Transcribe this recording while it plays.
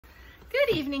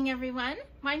Good evening, everyone.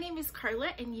 My name is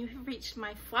Carla, and you have reached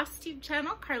my FlossTube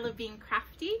channel, Carla being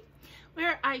Crafty,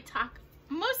 where I talk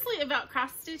mostly about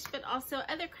cross stitch, but also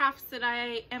other crafts that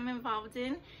I am involved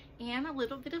in, and a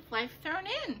little bit of life thrown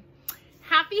in.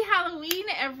 Happy Halloween,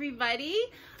 everybody.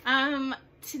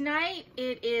 Tonight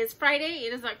it is Friday.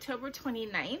 It is October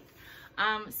 29th.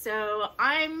 So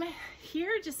I'm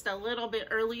here just a little bit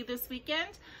early this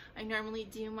weekend. I normally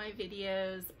do my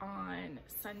videos on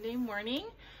Sunday morning,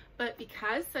 but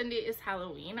because Sunday is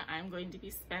Halloween, I'm going to be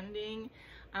spending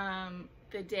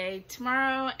the day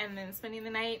tomorrow, and then spending the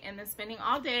night, and then spending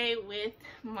all day with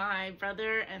my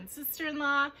brother and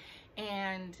sister-in-law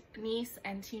and niece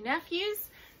and two nephews,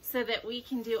 so that we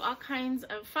can do all kinds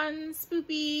of fun,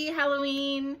 spoopy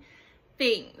Halloween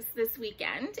things this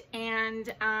weekend.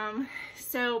 And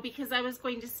so because I was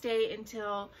going to stay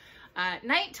until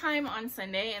nighttime on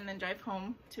Sunday and then drive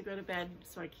home to go to bed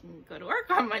so I can go to work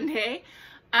on Monday,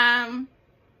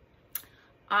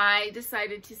 I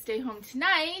decided to stay home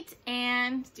tonight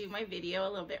and do my video a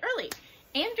little bit early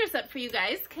and dress up for you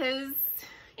guys, because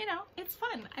you know, it's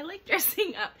fun. I like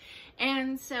dressing up.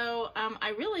 And so I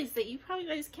realized that you probably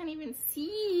guys can't even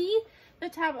see the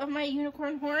top of my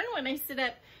unicorn horn when I sit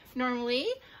up normally.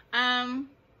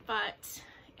 But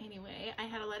anyway, I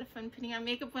had a lot of fun putting on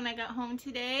makeup when I got home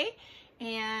today.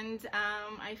 And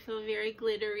I feel very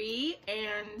glittery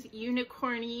and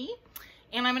unicorny.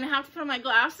 And I'm going to have to put on my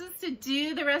glasses to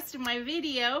do the rest of my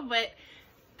video, but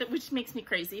which makes me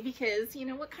crazy because, you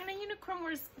know, what kind of unicorn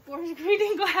wears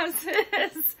reading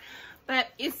glasses? But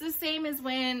it's the same as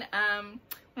when I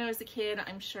was a kid.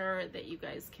 I'm sure that you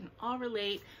guys can all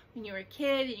relate. When you were a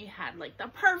kid and you had like the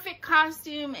perfect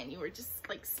costume and you were just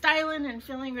like styling and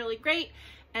feeling really great,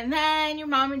 and then your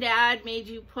mom and dad made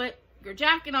you put your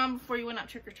jacket on before you went out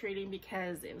trick-or-treating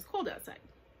because it was cold outside.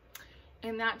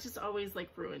 And that just always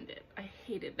like ruined it. I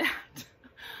hated that.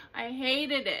 I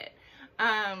hated it.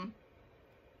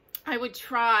 I would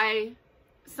try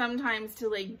sometimes to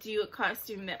like do a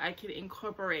costume that I could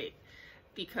incorporate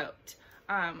the coat.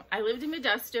 I lived in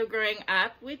Modesto growing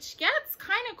up, which gets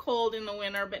kind of cold in the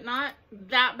winter, but not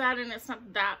that bad, and it's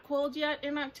not that cold yet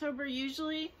in October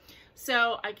usually.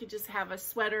 So I could just have a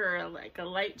sweater or like a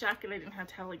light jacket. I didn't have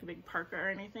to have like a big parka or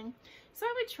anything. So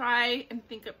I would try and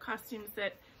think of costumes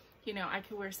that, you know, I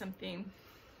could wear something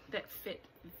that fit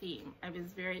the theme. I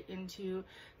was very into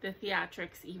the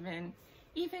theatrics even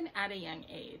at a young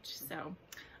age. So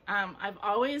I've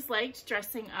always liked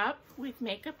dressing up with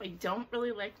makeup. I don't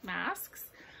really like masks.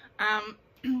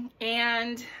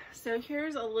 And so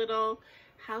here's a little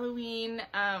Halloween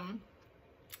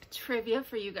trivia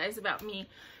for you guys about me.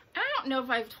 I don't know if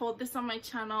I've told this on my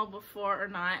channel before or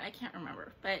not. I can't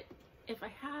remember. But if I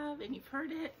have and you've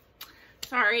heard it,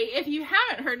 sorry. If you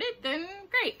haven't heard it, then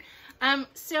great.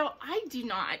 So I do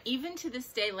not, even to this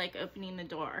day, like opening the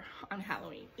door on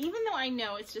Halloween. Even though I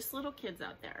know it's just little kids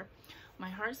out there. My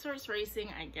heart starts racing.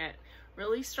 I get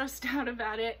really stressed out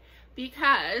about it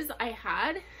because I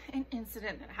had an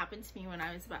incident that happened to me when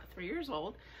I was about 3 years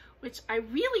old, which I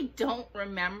really don't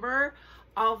remember,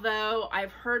 although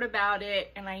I've heard about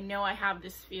it and I know I have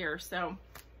this fear. So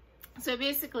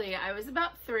basically I was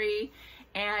about 3,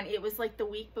 and it was like the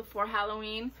week before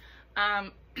Halloween.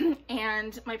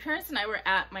 And my parents and I were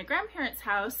at my grandparents'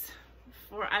 house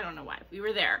for, I don't know why, we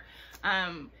were there.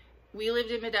 We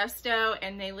lived in Modesto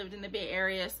and they lived in the Bay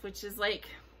Area, which is like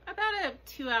about a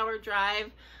 2-hour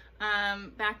drive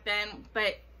back then.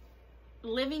 But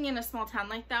living in a small town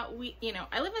like that, you know,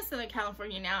 I live in Southern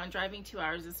California now, and driving 2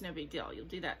 hours is no big deal. You'll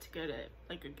do that to go to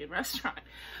like a good restaurant.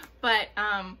 But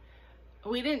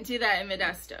we didn't do that in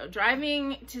Modesto.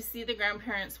 Driving to see the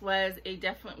grandparents was a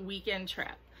definite weekend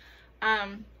trip.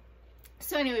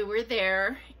 So anyway, we're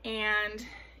there, and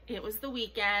it was the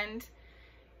weekend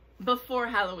before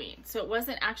Halloween. So it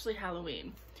wasn't actually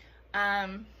Halloween.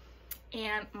 And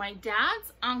my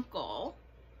dad's uncle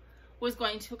was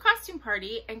going to a costume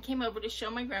party and came over to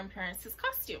show my grandparents his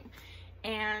costume.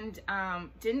 And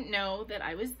didn't know that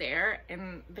I was there,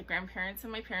 and the grandparents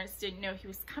and my parents didn't know he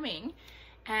was coming.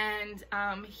 And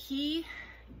he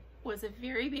was a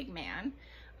very big man,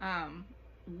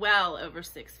 well over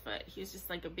 6 foot. He was just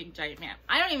like a big giant man.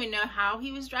 I don't even know how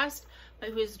he was dressed, but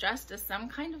he was dressed as some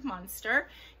kind of monster.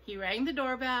 He rang the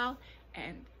doorbell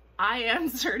and I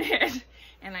answered it,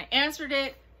 and I answered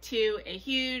it to a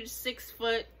huge 6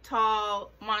 foot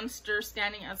tall monster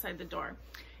standing outside the door.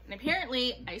 And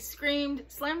apparently I screamed,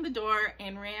 slammed the door,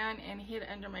 and ran and hid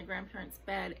under my grandparents'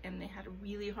 bed, and they had a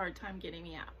really hard time getting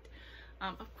me out.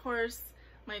 Of course,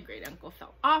 my great uncle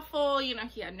felt awful. You know,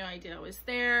 he had no idea I was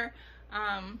there.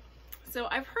 So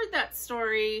I've heard that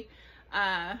story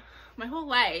my whole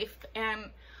life, and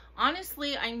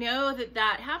honestly, I know that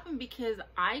that happened because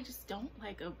I just don't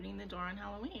like opening the door on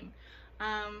Halloween.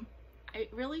 It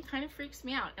really kind of freaks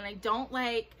me out, and I don't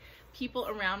like people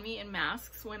around me in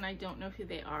masks when I don't know who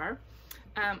they are.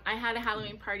 I had a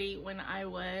Halloween party when I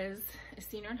was a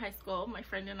senior in high school. My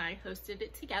friend and I hosted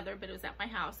it together, but it was at my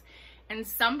house, and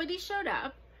somebody showed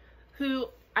up who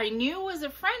I knew was a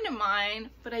friend of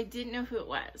mine, but I didn't know who it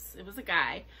was. It was a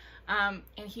guy, and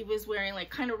he was wearing like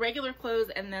kind of regular clothes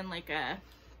and then like a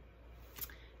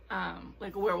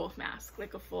werewolf mask,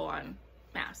 like a full-on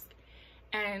mask.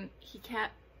 And he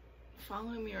kept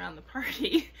following me around the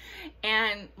party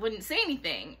and wouldn't say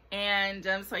anything. And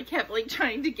so I kept like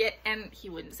trying to get, and he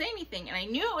wouldn't say anything. And I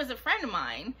knew it was a friend of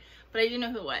mine, but I didn't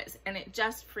know who it was. And it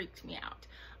just freaked me out.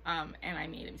 And I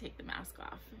made him take the mask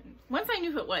off. And once I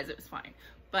knew who it was fine.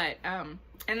 But, and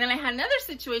then I had another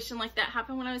situation like that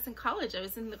happen when I was in college. I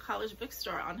was in the college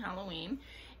bookstore on Halloween,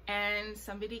 and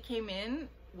somebody came in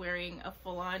wearing a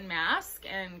full-on mask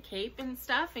and cape and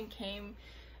stuff, and came,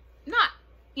 not,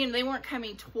 you know, they weren't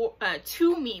coming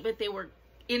to me, but they were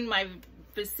in my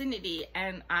vicinity,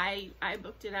 and I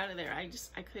booked it out of there. I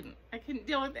couldn't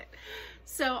deal with it.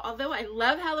 So although I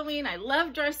love Halloween, I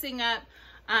love dressing up,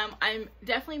 I'm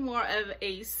definitely more of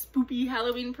a spoopy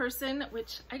Halloween person,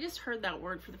 which I just heard that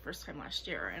word for the first time last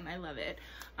year, and I love it,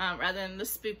 rather than the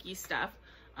spooky stuff.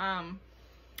 I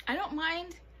don't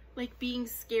mind like being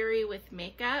scary with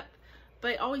makeup,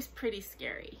 but always pretty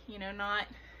scary, you know,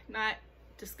 not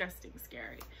disgusting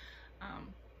scary.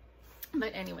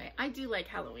 But anyway, I do like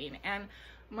Halloween, and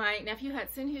my nephew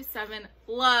Hudson, who's 7,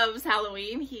 loves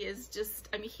Halloween. He is just,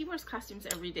 I mean, he wears costumes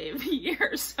every day of the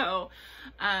year, so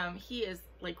he is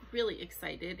like really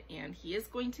excited, and he is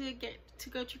going to get to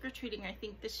go trick-or-treating, I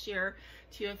think this year,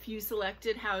 to a few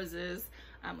selected houses.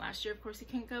 Last year, of course, he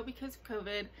couldn't go because of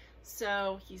COVID,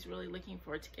 so he's really looking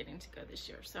forward to getting to go this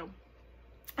year. So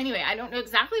anyway, I don't know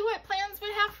exactly what plans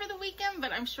we have for the weekend,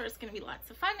 but I'm sure it's going to be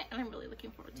lots of fun, and I'm really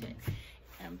looking forward to it.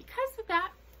 And because of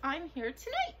that, I'm here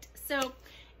tonight. So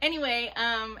anyway,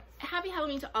 happy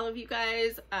Halloween to all of you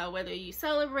guys, whether you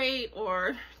celebrate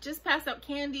or just pass out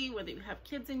candy, whether you have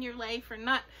kids in your life or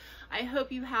not. I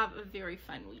hope you have a very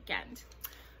fun weekend.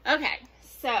 Okay,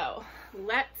 so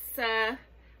let's,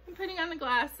 I'm putting on the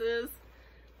glasses.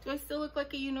 Do I still look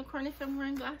like a unicorn if I'm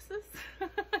wearing glasses?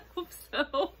 I hope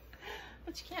so.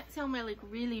 But you can't tell my like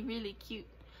really, really cute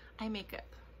eye makeup.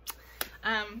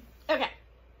 Okay.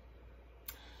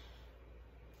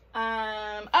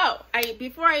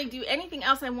 Before I do anything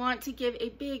else, I want to give a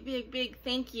big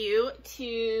thank you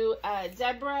to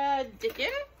Deborah Dickin.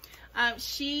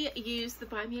 She used the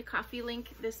Buy Me a Coffee link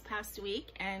this past week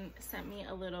and sent me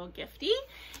a little gifty,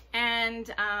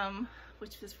 and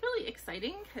which was really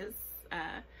exciting because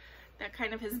that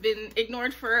kind of has been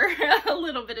ignored for a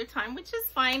little bit of time, which is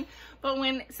fine. But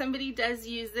when somebody does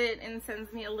use it and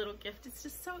sends me a little gift, it's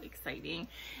just so exciting.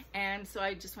 And so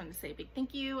I just wanted to say a big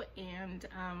thank you, and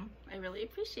I really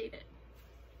appreciate it.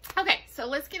 Okay, so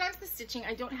let's get on to the stitching.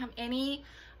 I don't have any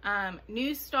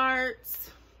new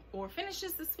starts or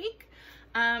finishes this week.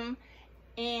 And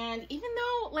even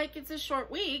though like it's a short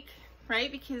week,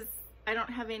 right, because I don't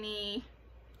have any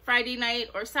Friday night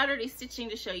or Saturday stitching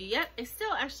to show you yet, I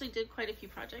still actually did quite a few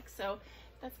projects, so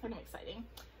that's kind of exciting.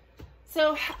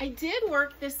 So I did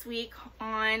work this week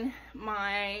on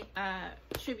my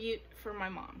tribute for my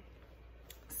mom.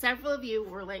 Several of you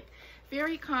were like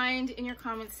very kind in your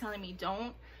comments telling me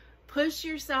don't push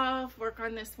yourself, work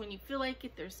on this when you feel like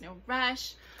it, there's no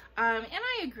rush, and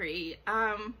I agree.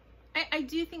 I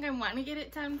do think I want to get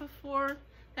it done before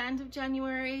the end of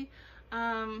January,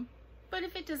 but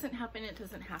if it doesn't happen, it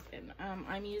doesn't happen.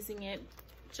 I'm using it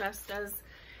just as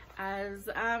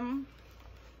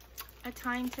a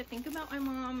time to think about my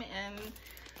mom. And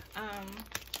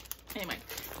anyway,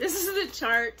 this is the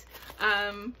chart.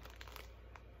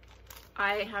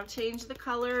 I have changed the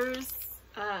colors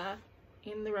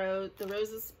in the rose. The rose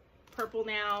is purple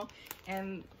now,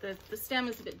 and the stem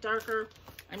is a bit darker.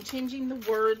 I'm changing the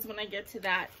words when I get to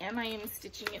that, and I am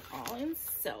stitching it all in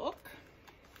silk.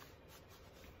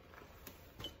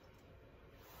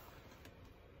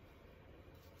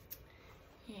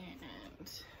 And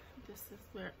this is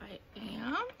where I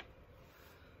am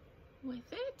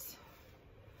with it.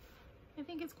 I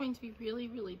think it's going to be really,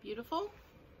 really beautiful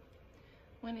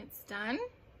when it's done.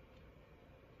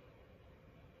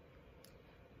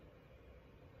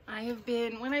 I have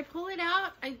been, when I pull it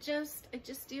out, I just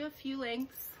do a few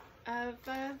lengths of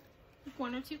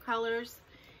 1 or 2 colors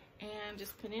and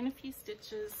just put in a few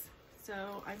stitches.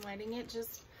 So I'm letting it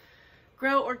just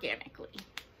grow organically.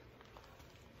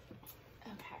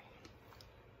 Okay.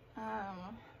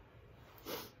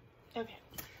 Okay.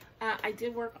 I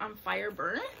did work on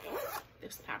Fireburn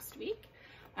this past week.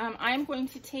 I'm going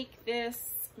to take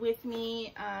this with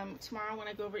me tomorrow when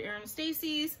I go over to Erin and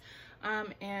Stacy's,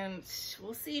 and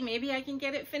we'll see. Maybe I can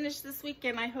get it finished this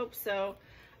weekend. I hope so.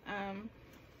 I'm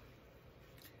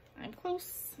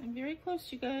close. I'm very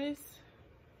close, you guys.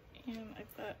 And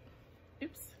I've got,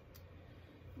 oops,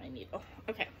 my needle.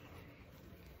 Okay.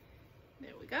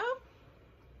 There we go.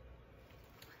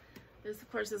 This,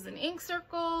 of course, is in ink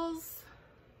circles.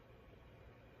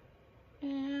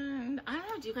 And I don't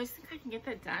know, do you guys think I can get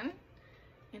that done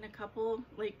in a couple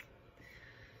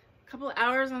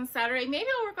hours on Saturday? Maybe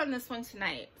I'll work on this one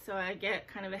tonight so I get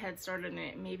kind of a head start on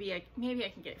it. Maybe I can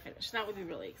get it finished. That would be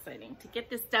really exciting. To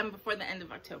get this done before the end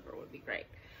of October would be great.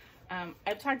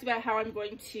 I've talked about how I'm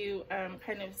going to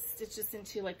kind of stitch this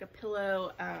into like a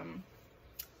pillow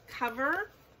cover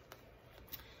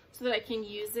so that I can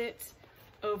use it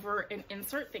over an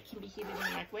insert that can be heated in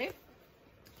the microwave.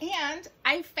 And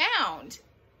I found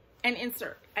an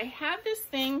insert. I have this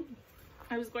thing.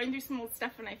 I was going through some old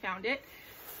stuff and I found it.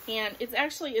 And it's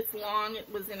long. It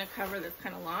was in a cover that's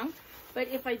kind of long. But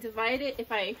if I divide it,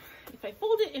 if I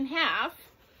fold it in half,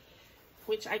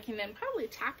 which I can then probably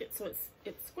tack it so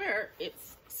it's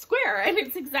square and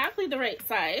it's exactly the right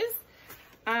size.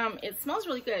 It smells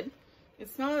really good.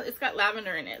 It's got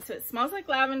lavender in it. So it smells like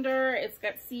lavender. It's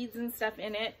got seeds and stuff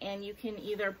in it. And you can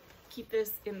either keep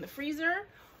this in the freezer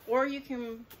or you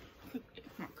can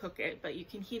not cook it, but you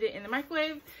can heat it in the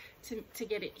microwave to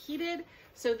get it heated.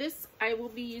 So this I will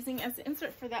be using as an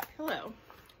insert for that pillow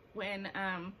when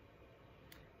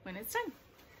it's done.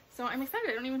 So I'm excited.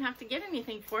 I don't even have to get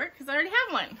anything for it because I already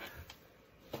have one.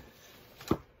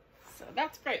 So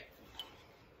that's great.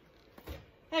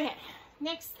 Okay,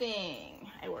 next thing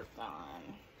I worked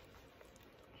on.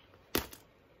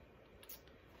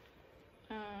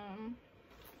 Let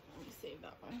me save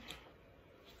that one.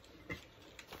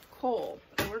 Coal.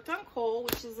 I worked on Coal,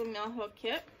 which is a Mill Hill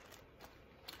kit.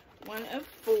 1 of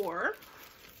 4.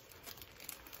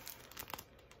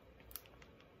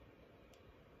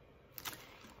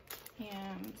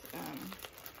 And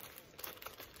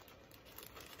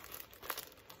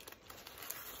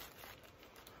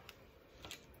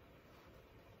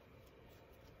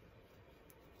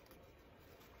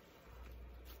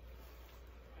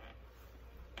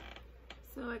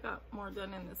so I got more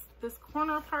done in this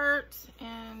corner part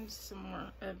and some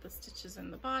more of the stitches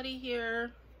in the body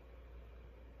here.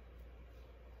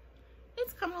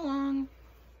 It's coming along.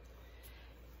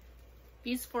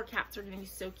 These 4 caps are going to be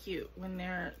so cute when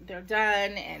they're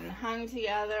done and hung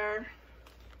together.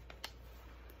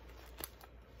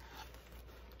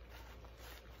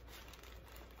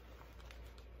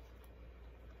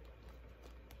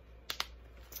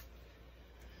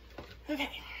 Okay.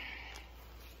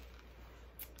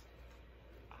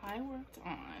 I worked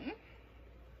on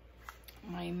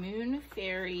my Moon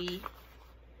Fairy,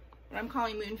 what I'm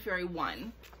calling Moon Fairy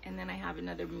 1, and then I have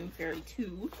another Moon Fairy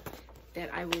 2 that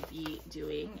I will be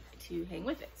doing to hang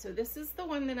with it. So this is the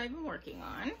one that I've been working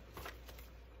on.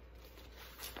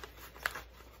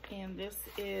 And this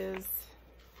is,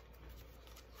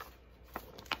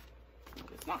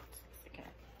 it's not, okay,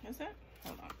 is it?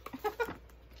 Hold on.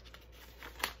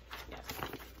 Yes.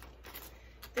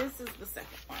 This is the second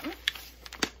one.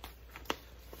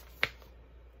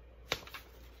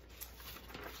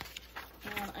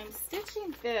 And I'm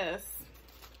stitching this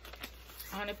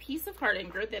on a piece of heart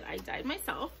anchor that I dyed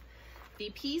myself. The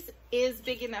piece is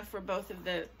big enough for both of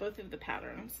the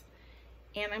patterns,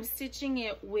 and I'm stitching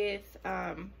it with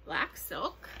black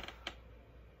silk.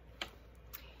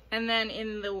 And then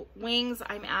in the wings,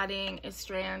 I'm adding a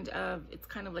strand of, it's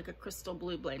kind of like a crystal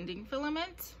blue blending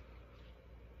filament.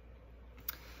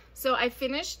 So I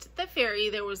finished the fairy.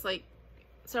 There was like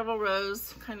several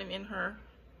rows kind of in her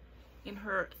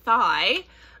thigh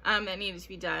that needed to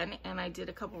be done, and I did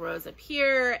a couple rows up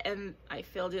here and I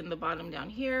filled in the bottom down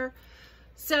here.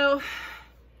 So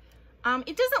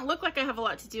it doesn't look like I have a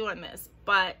lot to do on this,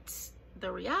 but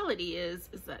the reality is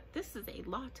that this is a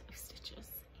lot of stitches,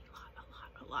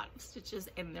 a lot of stitches,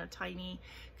 and they're tiny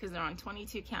because they're on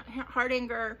 22 count heart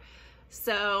anchor.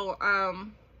 So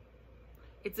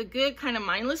it's a good kind of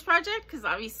mindless project because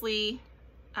obviously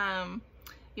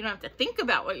you don't have to think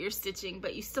about what you're stitching,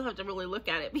 but you still have to really look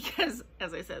at it because,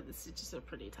 as I said, the stitches are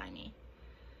pretty tiny.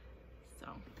 So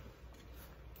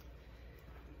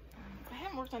I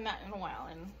haven't worked on that in a while,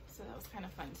 and so that was kind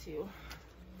of fun to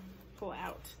pull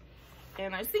out.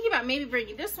 And I was thinking about maybe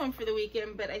bringing this one for the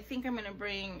weekend, but I think I'm going to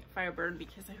bring Firebird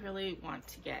because I really want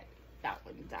to get that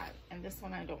one done. And this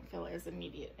one I don't feel is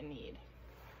immediate a need.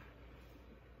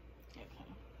 Okay.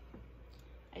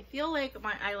 I feel like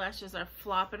my eyelashes are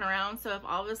flopping around, so if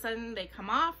all of a sudden they come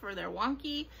off or they're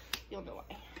wonky, you'll know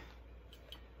why.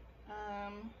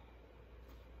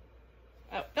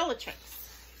 Oh, Bellatrix.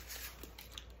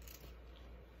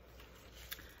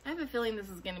 I have a feeling this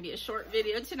is going to be a short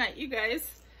video tonight, you guys.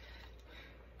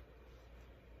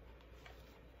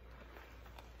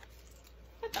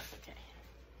 But that's okay.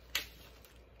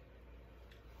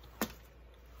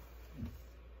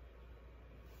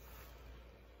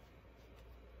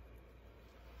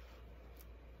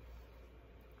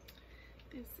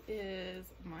 This is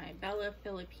my Bella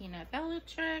Filipina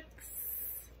Bellatrix.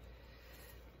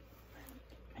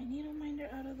 My needle minder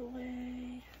out of the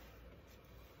way.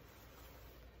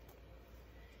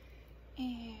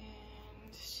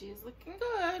 And she's looking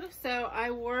good. So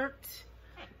I worked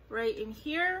right in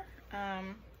here.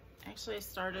 Actually I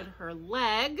started her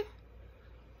leg,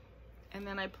 and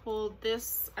then I pulled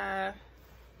this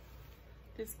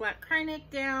this black Kreinik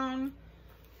down.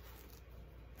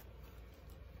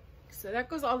 So that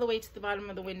goes all the way to the bottom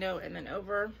of the window and then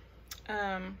over.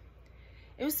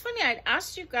 It was funny, I'd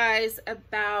asked you guys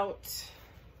about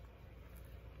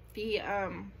the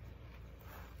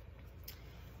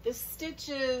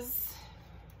stitches,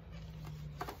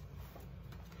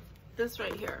 this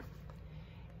right here,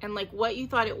 and like what you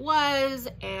thought it was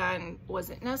and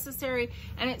was it necessary.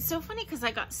 And it's so funny because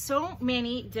I got so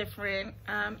many different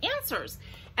answers.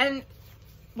 And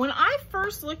when I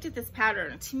first looked at this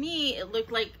pattern, to me it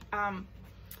looked like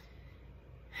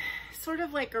sort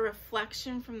of like a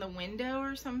reflection from the window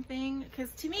or something,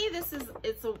 because to me this is,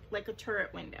 it's like a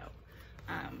turret window,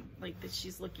 like that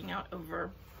she's looking out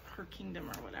over her kingdom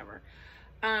or whatever.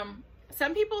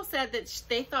 Some people said that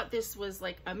they thought this was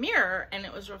like a mirror and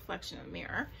it was a reflection of a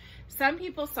mirror. Some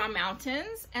people saw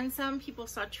mountains and some people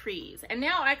saw trees, and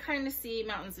now I kind of see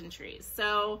mountains and trees.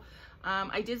 So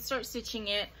I did start stitching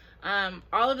it.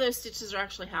 All of those stitches are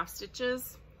actually half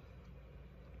stitches,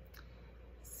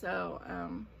 so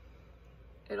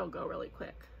it'll go really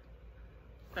quick.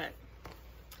 But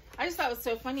I just thought it was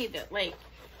so funny that like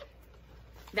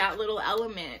that little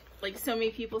element, like so many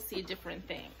people see a different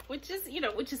thing, which is, you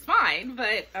know, which is fine,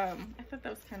 but I thought that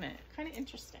was kind of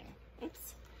interesting.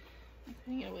 Oops, I'm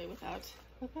putting it away without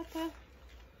the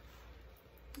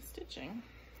stitching.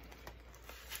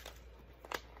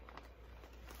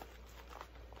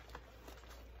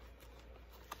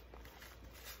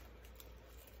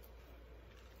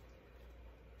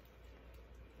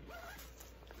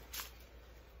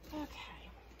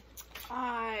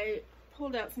 I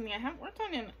pulled out something I haven't worked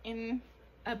on in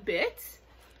a bit,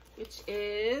 which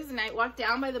is Night Walk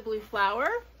Down by the Blue Flower.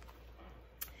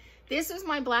 This is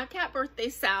my Black Cat birthday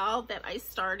sal that I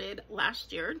started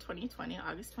last year in 2020,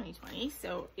 August 2020.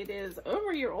 So it is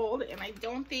over a year old, and I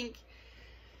don't think,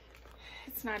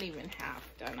 it's not even half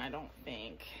done, I don't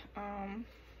think. I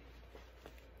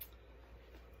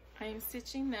am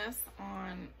stitching this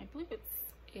on, I believe it's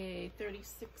a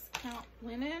 36 count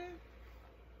linen,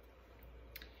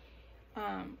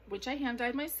 which I hand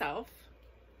dyed myself.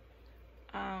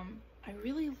 I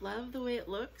really love the way it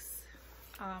looks.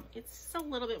 It's just a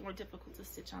little bit more difficult to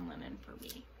stitch on linen for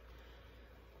me.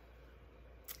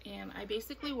 And I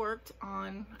basically worked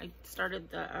on, I started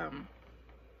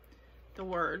the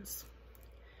words.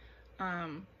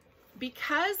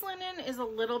 Because linen is a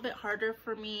little bit harder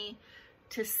for me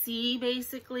to see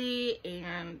basically,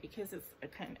 and because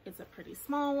it's a pretty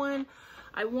small one,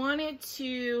 I wanted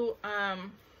to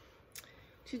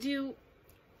do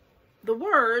the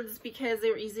words because they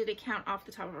were easy to count off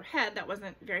the top of her head. That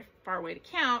wasn't very far away to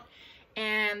count.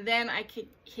 And then I could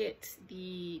hit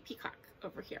the peacock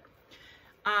over here.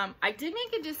 I did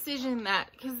make a decision that,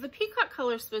 because the peacock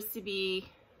color is supposed to be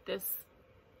this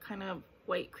kind of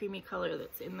white creamy color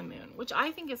that's in the moon, which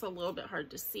I think is a little bit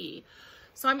hard to see.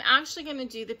 So I'm actually going to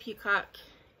do the peacock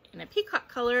in a peacock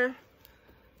color,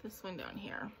 this one down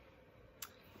here.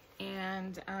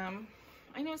 And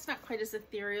I know it's not quite as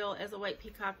ethereal as a white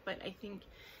peacock, but I think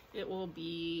it will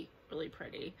be really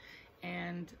pretty.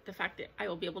 And the fact that I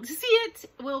will be able to see it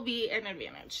will be an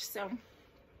advantage. So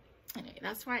anyway,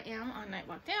 that's where I am on Night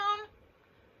Walk Down.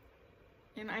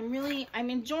 And I'm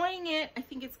enjoying it. I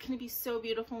think it's going to be so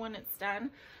beautiful when it's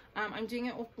done. I'm doing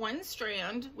it with one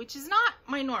strand, which is not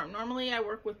my norm. Normally I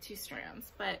work with 2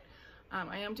 strands, but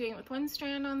I am doing it with 1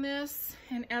 strand on this.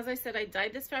 And as I said, I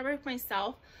dyed this fabric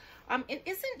myself. It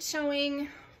isn't showing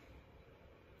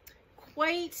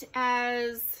quite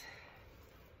as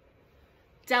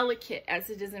delicate as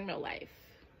it is in real life.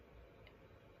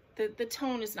 The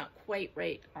tone is not quite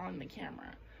right on the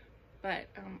camera, but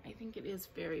I think it is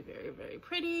very, very, very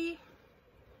pretty.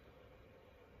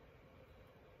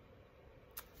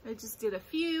 I just did a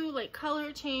few like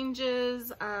color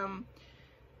changes.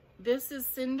 This is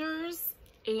Cinders,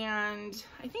 and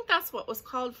I think that's what was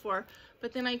called for,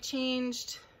 but then I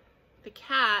changed the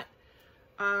cat.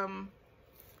 So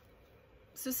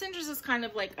Cinders is kind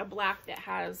of like a black that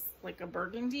has like a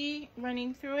burgundy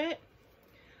running through it.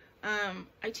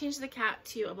 I changed the cat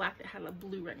to a black that had a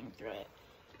blue running through it.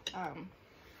 So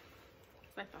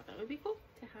I thought that would be cool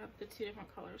to have the two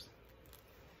different colors.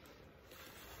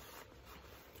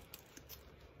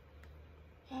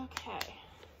 Okay.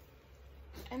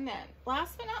 And then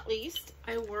last but not least,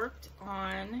 I worked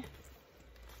on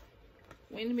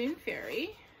Wind Moon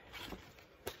Fairy,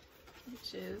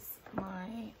 which is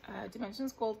my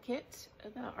Dimensions Gold kit.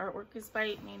 The artwork is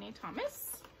by Nene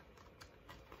Thomas.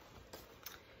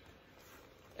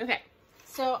 Okay,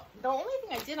 so the only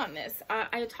thing I did on this, I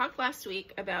had talked last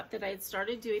week about that I had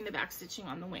started doing the back stitching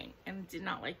on the wing and did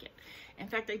not like it. In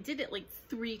fact, I did it like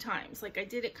 3 times. Like I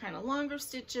did it kind of longer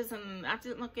stitches and that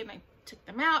didn't look good and I took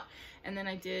them out. And then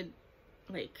I did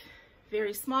like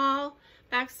very small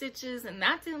back stitches and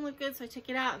that didn't look good, so I took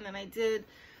it out. And then I did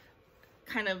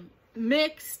kind of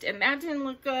mixed and that didn't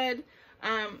look good.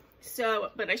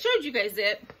 But I showed you guys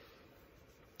it.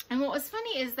 And what was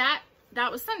funny is that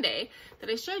was Sunday that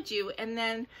I showed you, and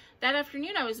then that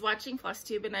afternoon I was watching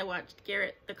FlossTube and I watched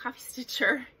Garrett the coffee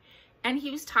stitcher, and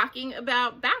he was talking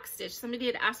about backstitch. Somebody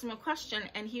had asked him a question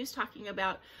and he was talking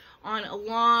about on a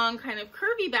long kind of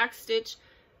curvy backstitch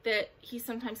that he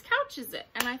sometimes couches it,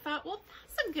 and I thought, well,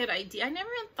 that's a good idea. I never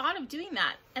even thought of doing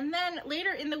that. And then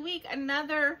later in the week,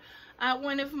 another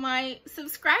one of my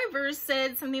subscribers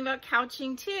said something about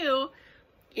couching too,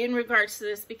 in regards to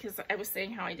this, because I was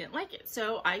saying how I didn't like it.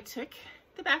 So I took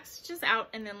the back stitches out,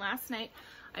 and then last night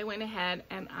I went ahead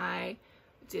and I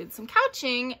did some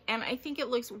couching, and I think it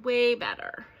looks way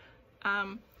better.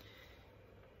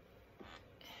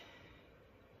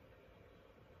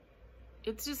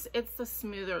 It's the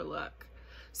smoother look.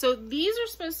 So these are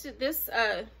supposed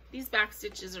to, these back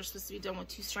stitches are supposed to be done with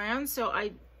 2 strands. So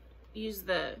I use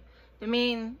the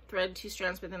main thread 2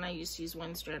 strands, but then I used to use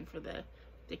 1 strand for the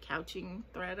couching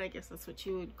thread, I guess that's what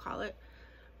you would call it.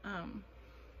 I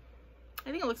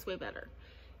think it looks way better,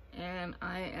 and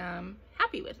I am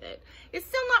happy with it. It's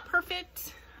still not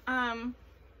perfect,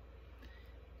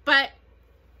 but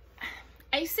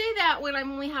I say that when I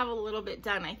only have a little bit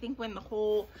done. I think when the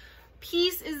whole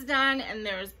piece is done and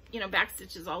there's, you know, back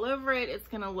stitches all over it, it's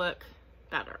gonna look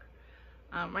better.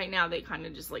 Right now they kind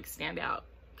of just like stand out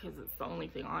because it's the only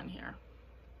thing on here.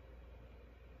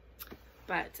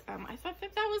 But I thought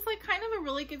that was like kind of a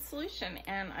really good solution,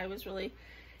 and I was really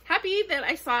happy that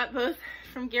I saw it both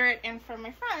from Garrett and from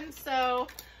my friend. So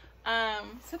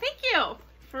so thank you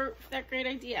for that great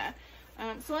idea.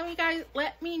 So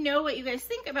let me know what you guys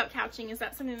think about couching. Is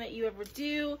that something that you ever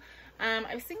do?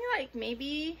 I was thinking like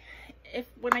maybe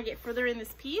when I get further in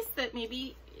this piece that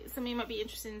maybe somebody might be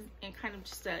interested in kind of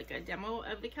just like a demo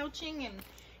of the couching and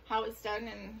how it's done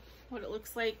and what it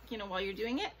looks like, you know, while you're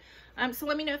doing it. So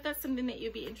let me know if that's something that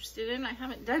you'd be interested in. I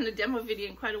haven't done a demo video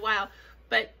in quite a while,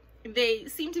 but they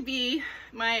seem to be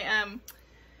my,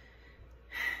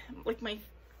 like my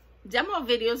demo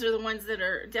videos are the ones that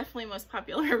are definitely most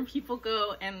popular. People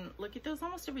go and look at those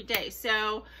almost every day.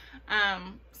 So,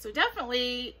 so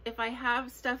definitely if I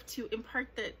have stuff to impart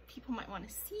that people might want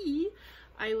to see,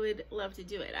 I would love to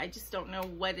do it. I just don't know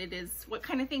what it is, what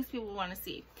kind of things people want to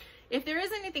see. If there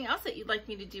is anything else that you'd like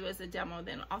me to do as a demo,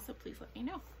 then also please let me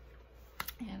know.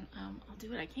 And I'll do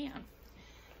what I can.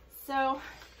 So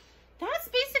that's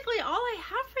basically all I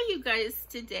have for you guys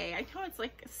today. I know it's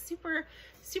like a super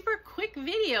quick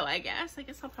video, I guess.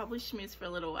 I'll probably schmooze for a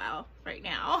little while right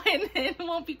now and it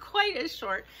won't be quite as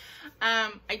short.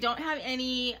 I don't have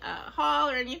any haul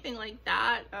or anything like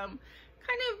that. Kind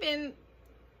of been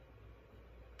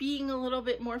being a little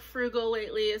bit more frugal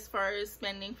lately as far as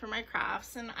spending for my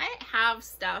crafts, and I have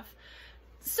stuff,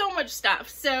 so much stuff,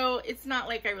 so it's not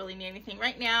like I really need anything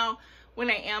right now. When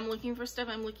I am looking for stuff,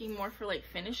 I'm looking more for like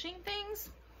finishing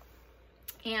things,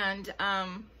 and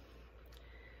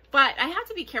but I have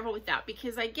to be careful with that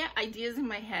because I get ideas in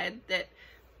my head that,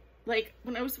 like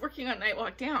when I was working on Night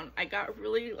Walk Down, I got a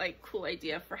really like cool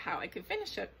idea for how I could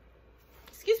finish it,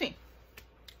 excuse me,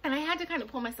 and I had to kind of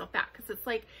pull myself back because it's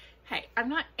like, hey, I'm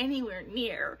not anywhere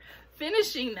near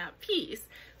finishing that piece.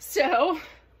 So,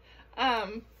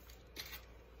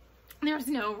 there's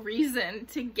no reason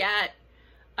to get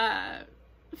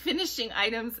finishing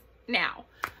items now.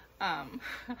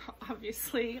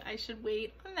 Obviously, I should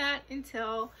wait on that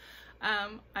until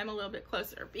I'm a little bit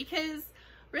closer, because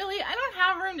really, I don't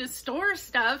have room to store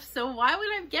stuff, so why would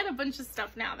I get a bunch of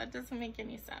stuff now? That doesn't make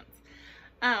any sense.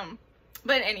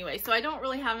 But anyway, so I don't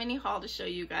really have any haul to show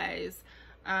you guys.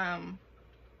 Plans,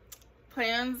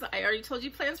 I already told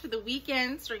you plans for the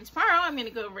weekend. Starting tomorrow, I'm going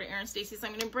to go over to Erin Stacy's. So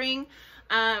I'm going to bring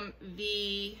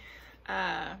the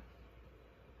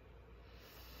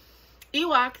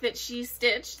Ewok that she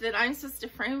stitched that I'm supposed to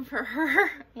frame for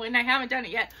her when I haven't done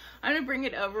it yet. I'm going to bring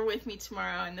it over with me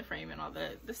tomorrow and the frame and all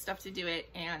the stuff to do it.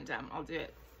 And I'll do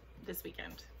it this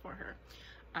weekend for her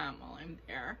while I'm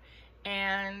there.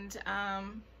 And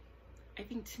I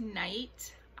think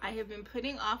tonight I have been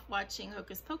putting off watching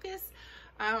Hocus Pocus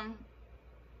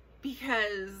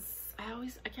because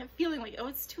I kept feeling like, oh,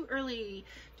 it's too early.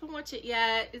 Don't watch it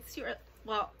yet. It's too early.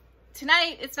 Well,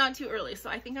 tonight it's not too early, so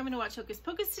I think I'm going to watch Hocus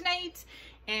Pocus tonight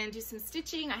and do some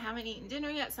stitching. I haven't eaten dinner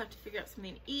yet, so I have to figure out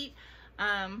something to eat.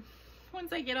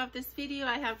 Once I get off this video,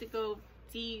 I have to go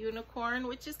de-unicorn,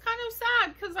 which is kind of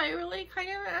sad because I really kind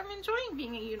of am enjoying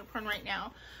being a unicorn right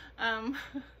now.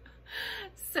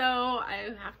 So I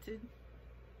have to,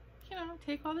 you know,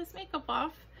 take all this makeup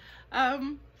off,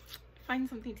 find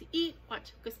something to eat,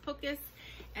 watch Hocus Pocus,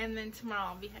 and then tomorrow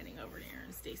I'll be heading over to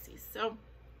Erin Stacy's. So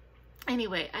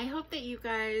anyway, I hope that you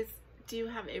guys do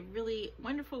have a really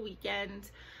wonderful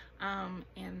weekend,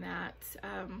 and that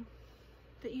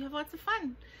that you have lots of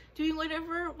fun doing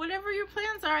whatever your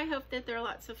plans are. I hope that they're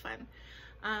lots of fun.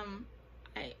 I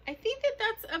think that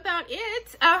that's about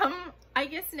it. I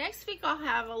guess next week I'll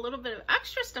have a little bit of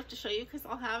extra stuff to show you because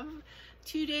I'll have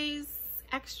 2 days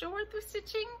extra worth of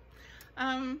stitching.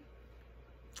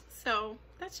 So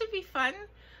that should be fun.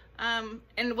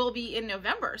 And we'll be in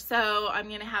November. So I'm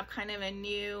going to have kind of a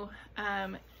new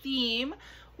theme,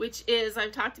 which is,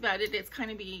 I've talked about it, it's kind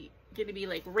of going to be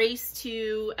like race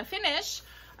to a finish.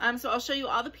 So I'll show you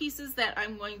all the pieces that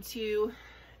I'm going to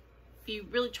be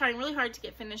trying really hard to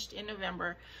get finished in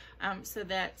November, so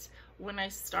that when I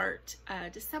start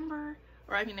December,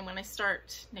 or I mean when I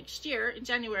start next year in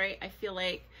January, I feel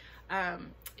like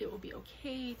it will be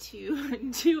okay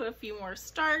to do a few more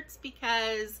starts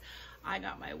because I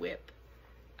got my WIP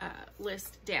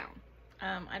list down.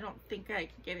 I don't think I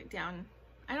can get it down.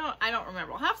 I don't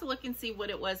remember. I'll have to look and see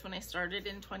what it was when I started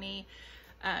in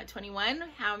 2021,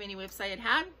 how many WIPs I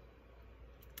had,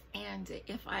 and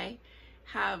if I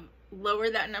have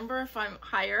lowered that number, if I'm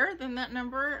higher than that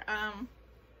number.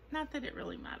 Not that it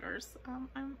really matters.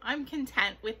 I'm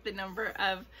content with the number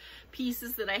of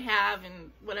pieces that I have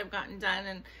and what I've gotten done.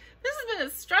 And this has been a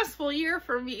stressful year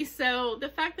for me. So the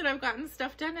fact that I've gotten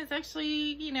stuff done is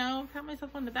actually, you know, pat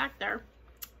myself on the back there.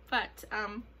 But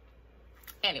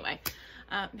anyway,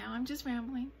 now I'm just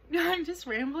rambling. I'm just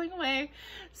rambling away.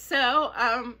 So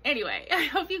anyway, I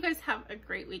hope you guys have a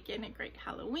great weekend, a great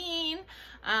Halloween.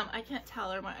 I can't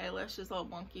tell, are my eyelashes all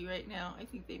wonky right now? I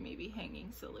think they may be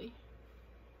hanging silly.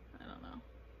 I don't know.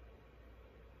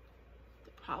 The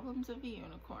problems of a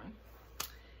unicorn.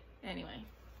 Anyway.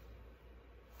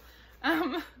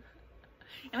 And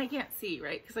I can't see,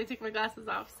 right? Because I took my glasses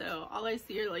off, so all I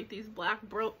see are like these black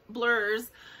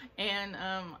blurs, and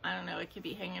I don't know, it could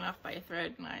be hanging off by a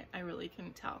thread, and I really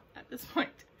couldn't tell at this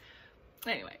point.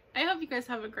 Anyway, I hope you guys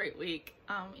have a great week.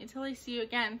 Until I see you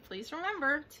again, please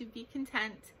remember to be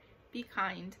content, be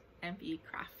kind, and be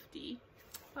crafty.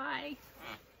 Bye.